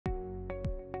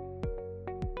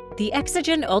The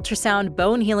EXOGEN ultrasound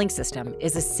bone healing system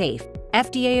is a safe,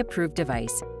 FDA-approved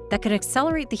device that can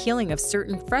accelerate the healing of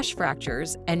certain fresh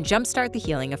fractures and jumpstart the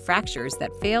healing of fractures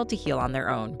that fail to heal on their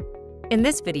own. In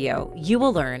this video, you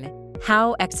will learn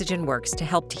how EXOGEN works to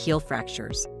help to heal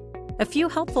fractures, a few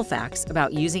helpful facts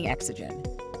about using EXOGEN,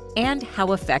 and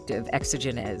how effective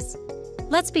EXOGEN is.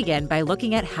 Let's begin by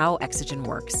looking at how EXOGEN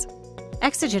works.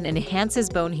 EXOGEN enhances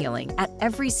bone healing at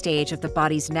every stage of the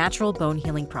body's natural bone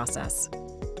healing process.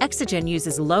 EXOGEN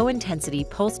uses low-intensity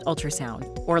pulsed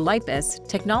ultrasound, or LIPUS,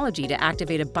 technology to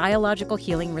activate a biological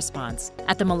healing response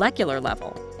at the molecular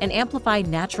level and amplify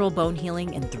natural bone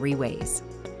healing in 3 ways.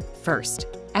 First,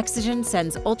 EXOGEN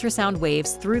sends ultrasound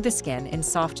waves through the skin and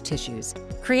soft tissues,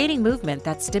 creating movement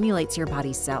that stimulates your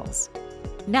body's cells.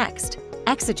 Next,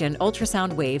 EXOGEN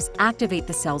ultrasound waves activate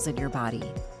the cells in your body.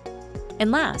 And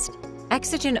last,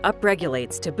 EXOGEN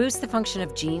upregulates to boost the function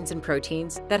of genes and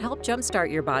proteins that help jumpstart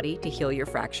your body to heal your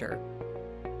fracture.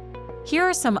 Here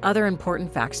are some other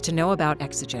important facts to know about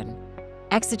EXOGEN.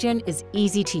 EXOGEN is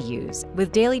easy to use,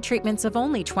 with daily treatments of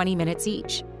only 20 minutes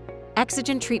each.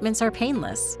 EXOGEN treatments are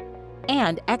painless.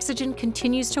 And EXOGEN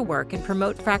continues to work and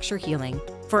promote fracture healing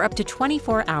for up to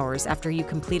 24 hours after you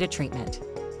complete a treatment.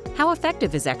 How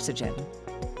effective is EXOGEN?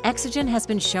 EXOGEN has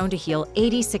been shown to heal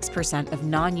 86% of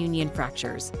nonunion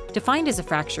fractures, defined as a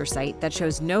fracture site that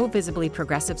shows no visibly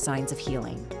progressive signs of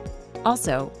healing.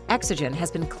 Also, EXOGEN has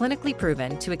been clinically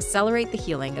proven to accelerate the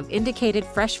healing of indicated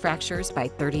fresh fractures by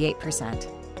 38%,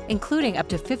 including up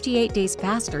to 58 days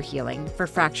faster healing for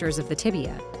fractures of the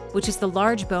tibia, which is the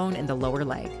large bone in the lower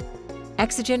leg.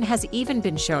 EXOGEN has even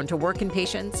been shown to work in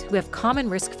patients who have common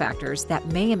risk factors that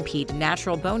may impede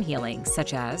natural bone healing,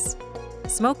 such as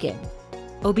smoking,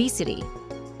 obesity,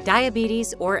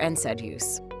 diabetes, or NSAID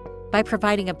use. By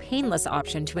providing a painless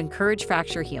option to encourage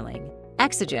fracture healing,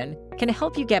 EXOGEN can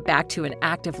help you get back to an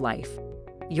active life.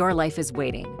 Your life is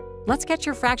waiting. Let's get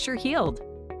your fracture healed.